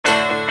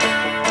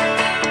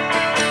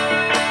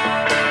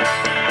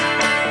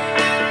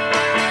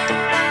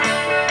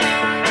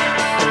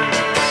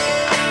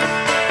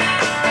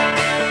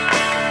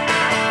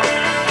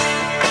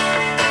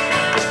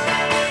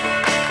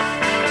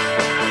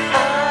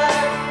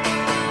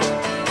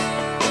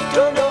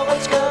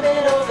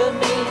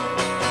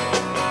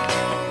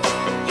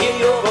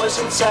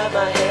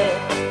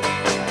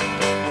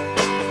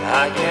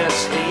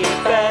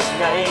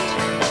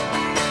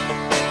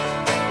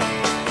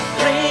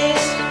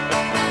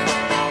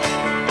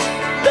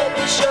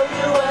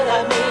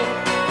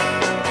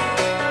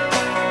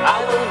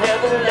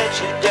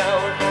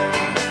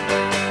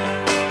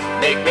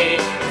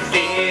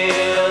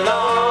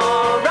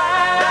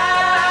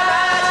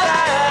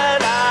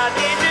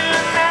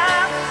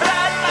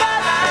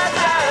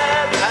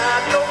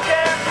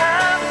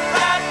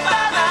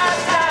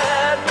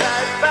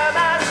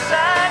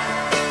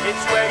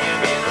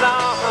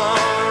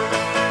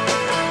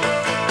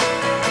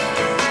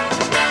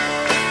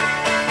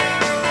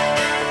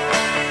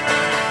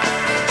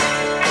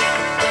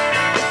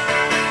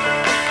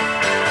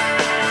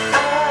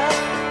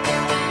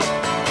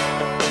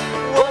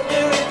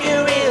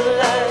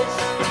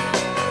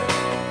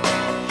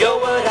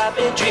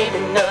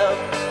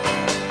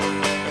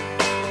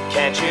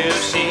Can't you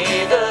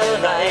see the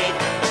light?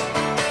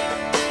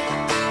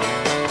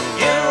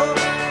 You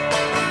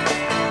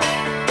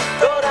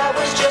thought I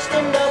was just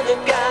another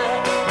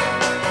guy.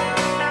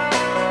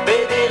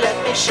 Baby, let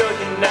me show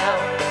you now.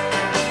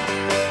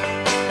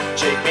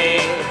 Take me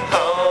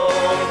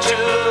home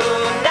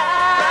tonight.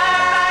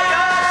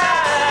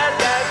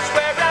 That's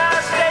where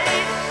I'll stay,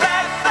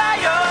 right by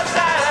your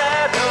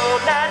side, all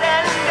night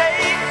and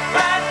day.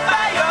 Right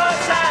by your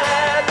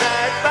side,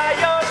 right by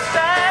your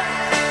side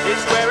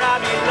is where I